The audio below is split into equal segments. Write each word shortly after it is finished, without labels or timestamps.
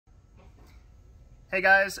Hey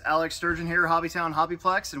guys, Alex Sturgeon here, HobbyTown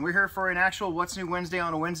HobbyPlex, and we're here for an actual What's New Wednesday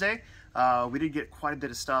on a Wednesday. We did get quite a bit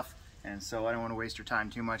of stuff, and so I don't want to waste your time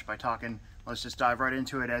too much by talking. Let's just dive right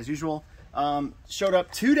into it as usual. Showed up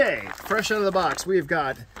today, fresh out of the box, we've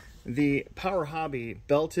got the Power Hobby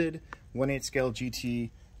belted 1/8 scale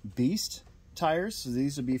GT Beast tires. So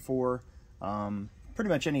these would be for pretty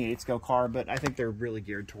much any 8 scale car, but I think they're really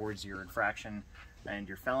geared towards your infraction and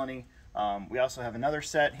your felony. We also have another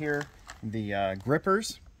set here, the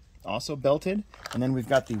grippers, also belted, and then we've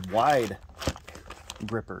got the wide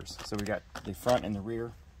grippers. So we got the front and the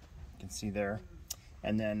rear, you can see there.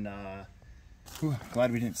 And then,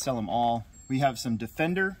 glad we didn't sell them all. We have some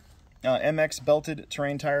Defender MX belted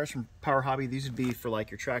terrain tires from Power Hobby. These would be for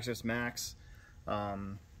like your Traxxas Max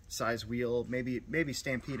size wheel, maybe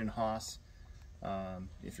Stampede and Haas,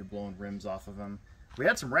 if you're blowing rims off of them. We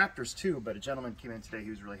had some Raptors too, but a gentleman came in today. He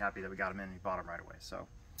was really happy that we got them in and he bought them right away. So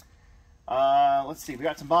let's see, we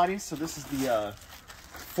got some bodies. So this is the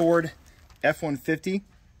Ford F-150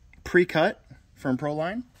 pre-cut from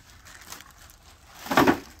Proline.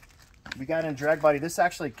 We got in a drag body. This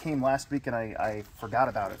actually came last week and I forgot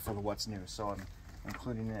about it for the What's New, so I'm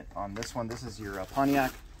including it on this one. This is your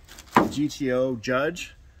Pontiac GTO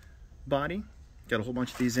Judge body. Got a whole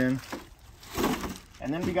bunch of these in.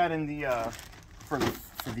 And then we got in the for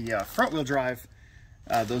the front wheel drive,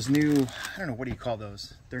 those new, I don't know, what do you call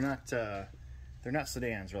those? They're not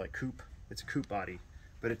sedans, they're like coupe. It's a coupe body,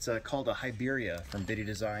 but it's called a Hiberia from Biddy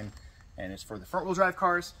Design, and it's for the front wheel drive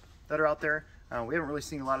cars that are out there. We haven't really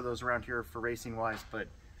seen a lot of those around here for racing wise, but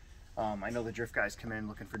I know the drift guys come in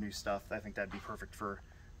looking for new stuff. I think that'd be perfect for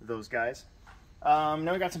those guys.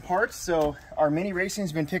 Now we got some parts. So our mini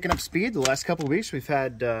racing's been picking up speed the last couple of weeks. We've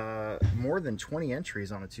had more than 20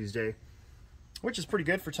 entries on a Tuesday, which is pretty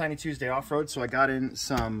good for Tiny Tuesday off-road. So I got in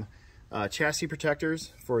some chassis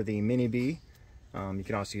protectors for the Mini B. You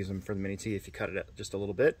can also use them for the Mini T if you cut it up just a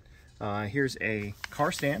little bit. Here's a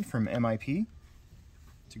car stand from MIP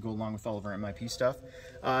to go along with all of our MIP stuff.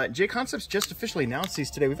 J Concepts just officially announced these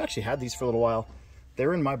today. We've actually had these for a little while.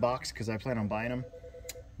 They're in my box because I plan on buying them.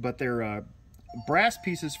 But they're brass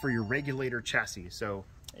pieces for your regulator chassis. So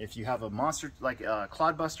if you have a monster, like a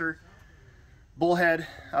Clodbuster, bullhead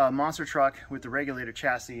monster truck with the regulator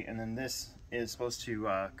chassis, and then this is supposed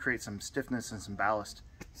to create some stiffness and some ballast,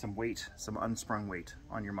 some weight, some unsprung weight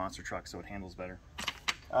on your monster truck so it handles better.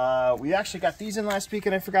 We actually got these in last week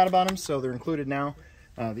and I forgot about them, so they're included now.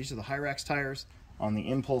 These are the Hyrax tires on the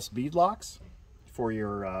Impulse bead locks for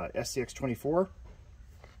your SCX24.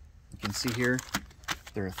 You can see here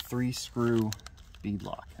they're a 3-screw bead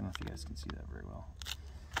lock. I don't know if you guys can see that very well,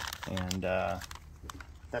 and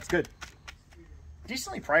that's good.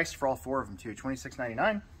 Decently priced for all 4 of them too,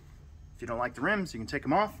 $26.99. If you don't like the rims, you can take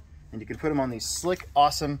them off and you can put them on these slick,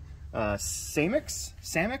 awesome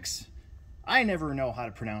Samix. I never know how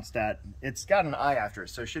to pronounce that. It's got an I after it,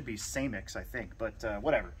 so it should be Samix, I think, but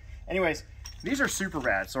whatever. Anyways, these are super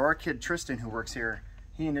rad. So our kid Tristan, who works here,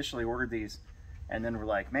 he initially ordered these, and then we're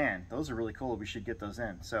like, man, those are really cool. We should get those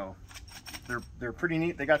in. So they're pretty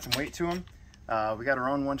neat. They got some weight to them. We got our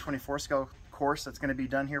own 124 scale course that's going to be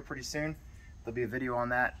done here pretty soon. There'll be a video on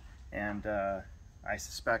that, and I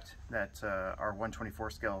suspect that our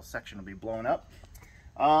 124 scale section will be blown up.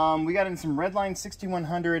 We got in some Redline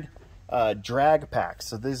 6100 drag packs.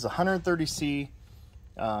 So this is 130C,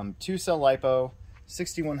 2-cell LiPo,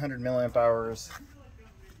 6100 milliamp hours.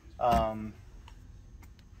 I'm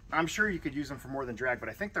sure you could use them for more than drag, but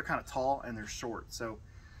I think they're kind of tall and they're short. So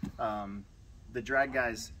the drag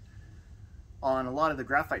guys on a lot of the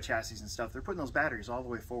graphite chassis and stuff, they're putting those batteries all the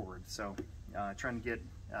way forward. So trying to get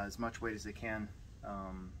as much weight as they can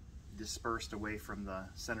dispersed away from the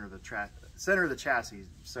center of the chassis.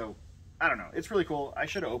 So I don't know, it's really cool. I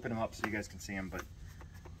should have opened them up so you guys can see them, but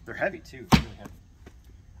they're heavy too, really heavy.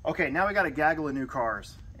 Okay, now we got a gaggle of new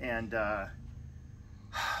cars, and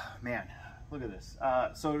man, look at this.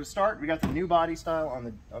 So to start, we got the new body style on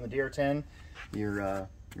the DR10, your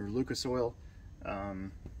Lucas Oil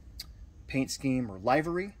paint scheme, or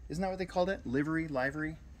livery. Isn't that what they called it? Livery?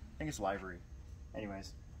 I think it's livery.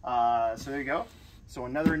 Anyways, so there you go. So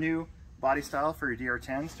another new body style for your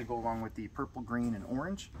DR10s to go along with the purple, green, and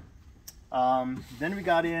orange. Then we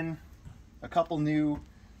got in a couple new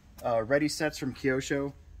ready sets from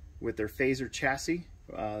Kyosho with their Phaser chassis.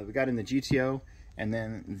 We got in the GTO and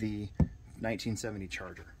then the 1970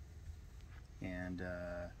 Charger. And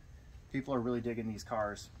people are really digging these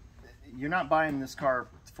cars. You're not buying this car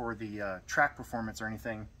for the track performance or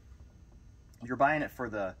anything. You're buying it for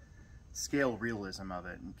the scale realism of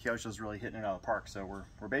it, and Kyosho's really hitting it out of the park. So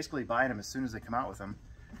we're basically buying them as soon as they come out with them.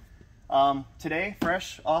 Today,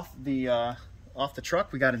 fresh off the off the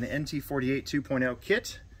truck, we got an NT48 2.0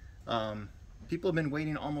 kit. People have been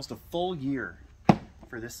waiting almost a full year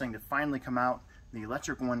for this thing to finally come out. The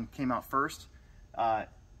electric one came out first.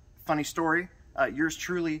 Funny story, yours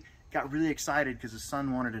truly got really excited because his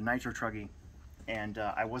son wanted a nitro truggy, and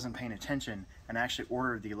I wasn't paying attention, and I actually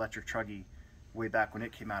ordered the electric truggy way back when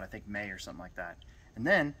it came out, I think May or something like that. And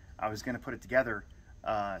then I was going to put it together,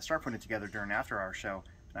 start putting it together during an after-hour show,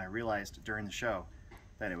 and I realized during the show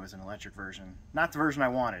that it was an electric version, not the version I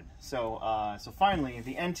wanted. So so finally,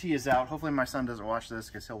 the NT is out. Hopefully my son doesn't watch this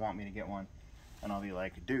because he'll want me to get one, and I'll be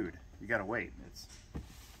like, dude, you gotta wait. It's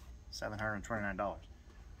 $729.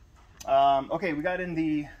 Okay, we got in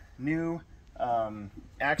the new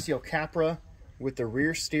axial Capra with the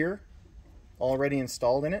rear steer already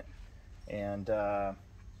installed in it, and the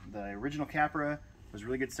original Capra was a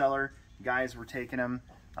really good seller. Guys were taking them,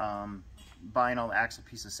 buying all the axle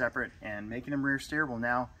pieces separate and making them rear steer. Well,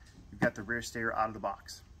 now you've got the rear steer out of the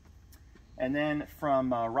box. And then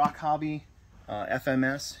from Rock Hobby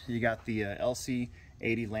FMS, you got the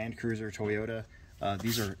LC80 Land Cruiser Toyota.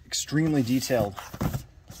 These are extremely detailed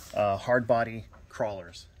hard body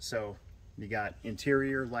crawlers. So you got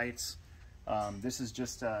interior lights. This is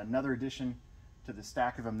just another addition to the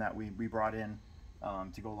stack of them that we brought in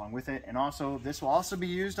to go along with it. And also, this will also be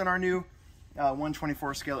used on our new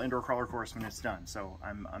 1/24 scale indoor crawler course when it's done. So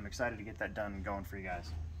I'm excited to get that done and going for you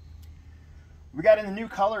guys. We got in the new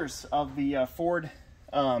colors of the Ford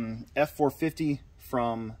F450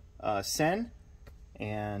 from Sen,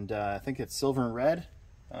 and I think it's silver and red.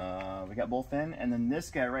 We got both in, and then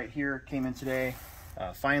this guy right here came in today.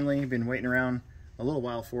 Finally, been waiting around a little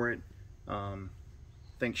while for it. I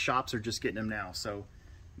think shops are just getting them now. So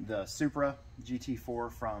the Supra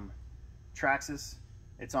GT4 from Traxxas.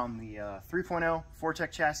 It's on the 3.0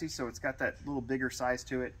 Fortec chassis, so it's got that little bigger size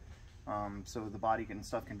to it, so the body and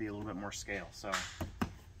stuff can be a little bit more scale. So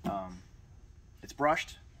it's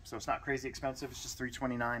brushed, so it's not crazy expensive. It's just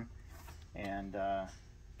 $329, and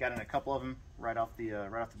got in a couple of them right off the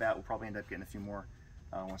bat. We'll probably end up getting a few more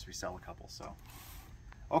once we sell a couple. So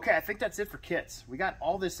okay, I think that's it for kits. We got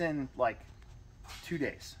all this in like 2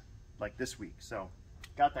 days, like this week. So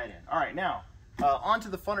got that in. All right, now on to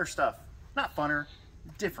the funner stuff. Not funner.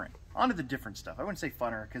 Different. Onto the different stuff. I wouldn't say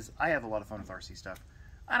funner because I have a lot of fun with RC stuff.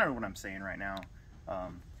 I don't know what I'm saying right now.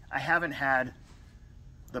 I haven't had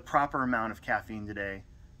the proper amount of caffeine today,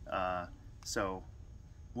 so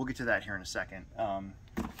we'll get to that here in a second.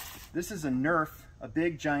 This is a Nerf, a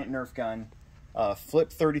big giant Nerf gun,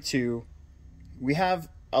 Flip 32. We have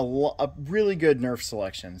a really good Nerf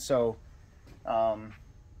selection. So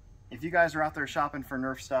if you guys are out there shopping for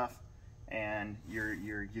Nerf stuff, and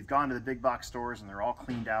you've gone to the big box stores and they're all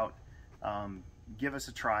cleaned out, give us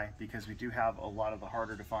a try, because we do have a lot of the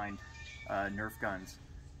harder to find Nerf guns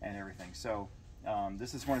and everything. So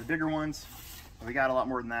this is one of the bigger ones. We got a lot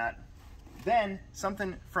more than that. Then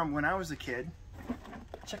something from when I was a kid.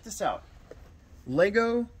 Check this out.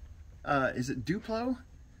 Lego, is it Duplo?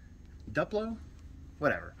 Duplo?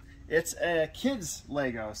 Whatever. It's a kids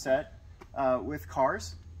Lego set with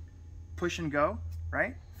cars, push and go,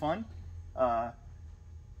 right? Fun.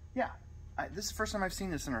 Yeah, this is the first time I've seen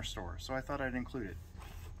this in our store, so I thought I'd include it.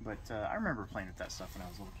 But I remember playing with that stuff when I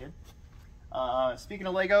was a little kid. Speaking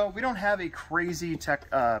of Lego, we don't have a crazy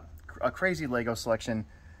crazy Lego selection.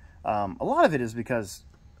 A lot of it is because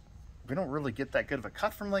we don't really get that good of a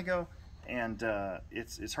cut from Lego, and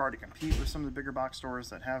it's hard to compete with some of the bigger box stores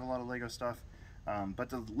that have a lot of Lego stuff. But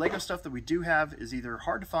the Lego stuff that we do have is either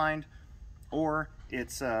hard to find, or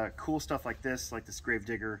it's cool stuff like this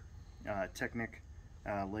Gravedigger Technic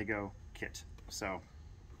Lego kit. So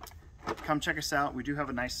come check us out. We do have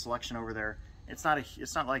a nice selection over there. It's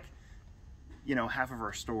not like, you know, half of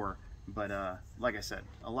our store, but like I said,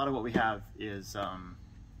 a lot of what we have is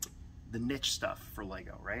the niche stuff for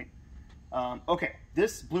Lego, right? Okay,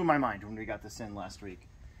 this blew my mind when we got this in last week.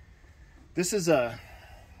 This is an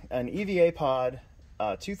EVA Pod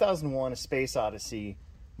 2001 A Space Odyssey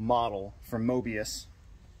model from Mobius.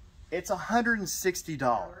 It's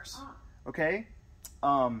 $160. Okay,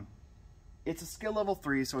 it's a skill level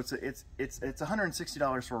 3, so it's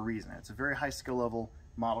 $160 for a reason. It's a very high skill level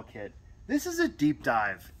model kit. This is a deep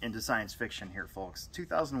dive into science fiction here, folks.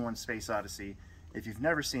 2001 Space Odyssey. If you've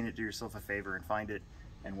never seen it, do yourself a favor and find it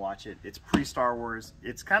and watch it. It's pre-Star Wars.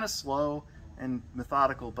 It's kind of slow and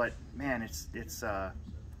methodical, but man, it's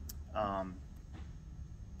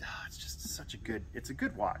just such a good, it's a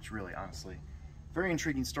good watch, really, honestly. Very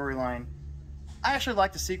intriguing storyline. I actually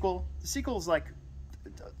like the sequel. The sequel is like,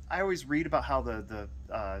 I always read about how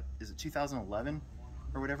is it 2011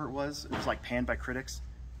 or whatever it was like panned by critics.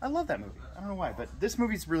 I love that movie. I don't know why, but this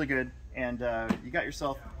movie's really good, and you got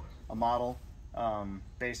yourself a model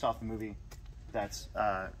based off the movie that's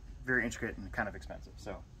very intricate and kind of expensive.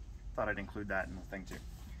 So thought I'd include that in the thing too.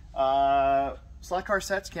 Slot car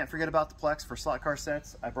sets, can't forget about the Plex for slot car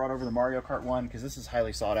sets. I brought over the Mario Kart one because this is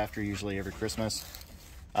highly sought after usually every Christmas.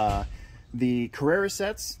 The Carrera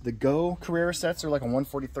sets, the Go Carrera sets are like a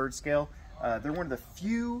 1/43rd scale. They're one of the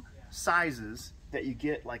few sizes that you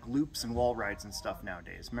get like loops and wall rides and stuff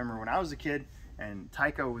nowadays. Remember when I was a kid and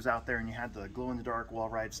Tyco was out there and you had the glow-in-the-dark wall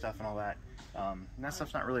ride stuff and all that, and that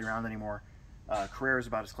stuff's not really around anymore. Carrera is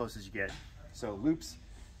about as close as you get. So loops,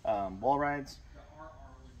 wall rides,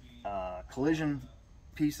 collision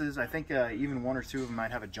pieces. I think even one or two of them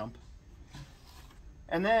might have a jump.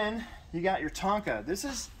 And then you got your Tonka. This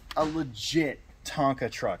is a legit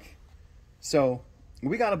Tonka truck. So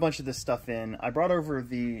we got a bunch of this stuff in. I brought over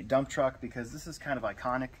the dump truck because this is kind of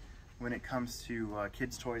iconic when it comes to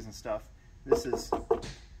kids' toys and stuff. This is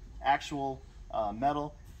actual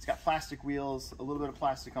metal. It's got plastic wheels, a little bit of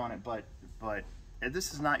plastic on it, but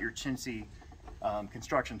this is not your chintzy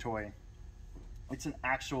construction toy. It's an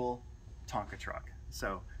actual Tonka truck.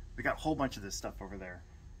 So we got a whole bunch of this stuff over there.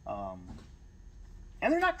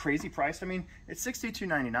 And they're not crazy priced. I mean, it's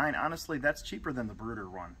 $62.99. Honestly, that's cheaper than the Brooder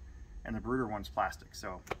one. And the Brooder one's plastic,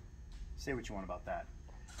 so say what you want about that.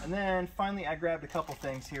 And then finally, I grabbed a couple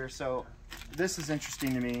things here. So this is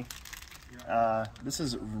interesting to me. This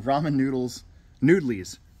is ramen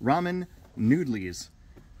noodlies. Ramen noodlies.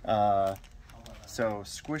 So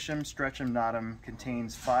squish them, stretch them, knot them.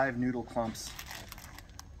 Contains 5 noodle clumps.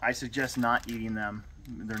 I suggest not eating them.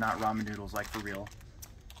 They're not ramen noodles, like for real.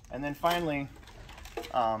 And then finally,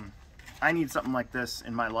 I need something like this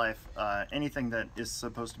in my life. Anything that is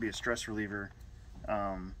supposed to be a stress reliever,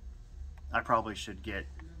 I probably should get,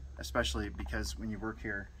 especially because when you work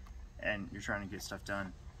here and you're trying to get stuff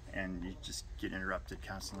done and you just get interrupted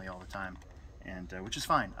constantly all the time, and which is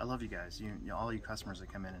fine. I love you guys, all you customers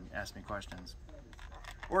that come in and ask me questions.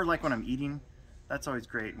 Or like when I'm eating, that's always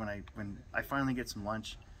great. When I finally get some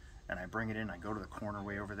lunch and I bring it in, I go to the corner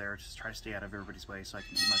way over there, just try to stay out of everybody's way so I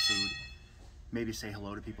can eat my food. Maybe say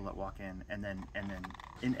hello to people that walk in, and then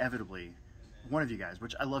inevitably, one of you guys,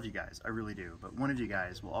 which I love you guys, I really do, but one of you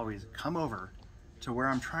guys will always come over to where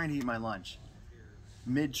I'm trying to eat my lunch,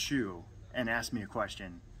 mid-chew, and ask me a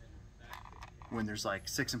question when there's like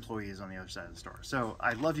 6 employees on the other side of the store. So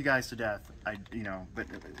I love you guys to death, but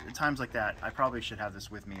at times like that, I probably should have this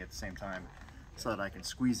with me at the same time so that I can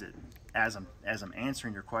squeeze it as I'm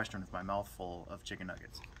answering your question with my mouth full of chicken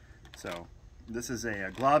nuggets. So this is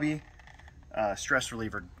a Globby stress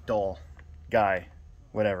reliever doll guy,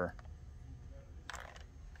 whatever,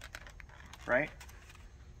 right?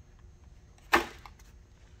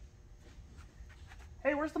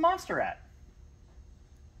 Hey, where's the monster at?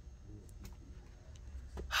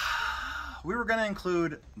 We were gonna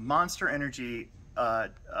include Monster Energy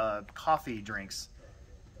coffee drinks,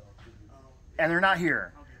 and they're not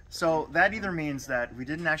here. So that either means that we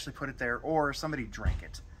didn't actually put it there or somebody drank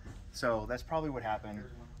it. So that's probably what happened.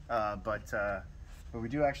 But we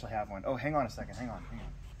do actually have one. Oh, hang on a second. Hang on.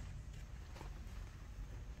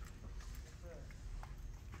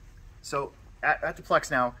 So at the Plex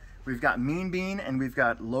now, we've got Mean Bean and we've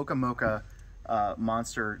got Loca Mocha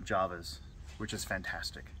Monster Javas, which is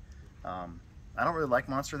fantastic. I don't really like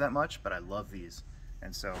Monster that much, but I love these.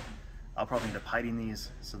 And so I'll probably end up hiding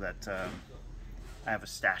these so that I have a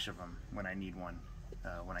stash of them when I need one,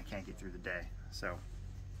 when I can't get through the day. So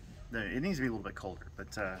it needs to be a little bit colder,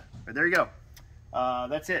 but there you go.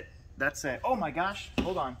 That's it. That's it. Oh my gosh,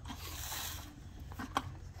 hold on.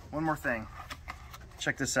 One more thing.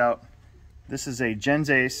 Check this out. This is a Gens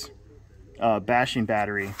Ace bashing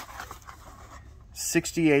battery.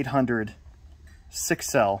 6800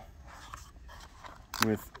 6-cell.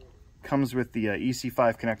 Comes with the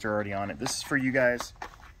EC5 connector already on it. This is for you guys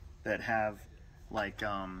that have like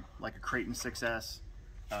a Creighton 6S,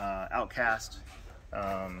 Outcast,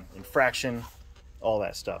 Infraction, all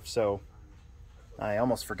that stuff. So I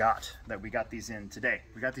almost forgot that we got these in today.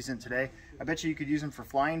 I bet you could use them for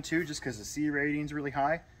flying too, just because the C rating's really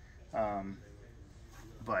high.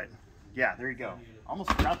 But yeah, there you go.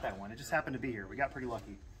 Almost forgot that one. It just happened to be here. We got pretty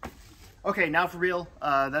lucky. Okay, now for real.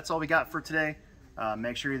 That's all we got for today.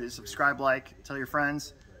 Make sure you subscribe, like, tell your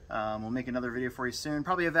friends. We'll make another video for you soon.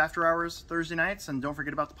 Probably have after hours Thursday nights, and don't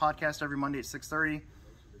forget about the podcast every Monday at 6:30.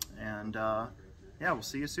 And yeah, we'll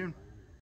see you soon.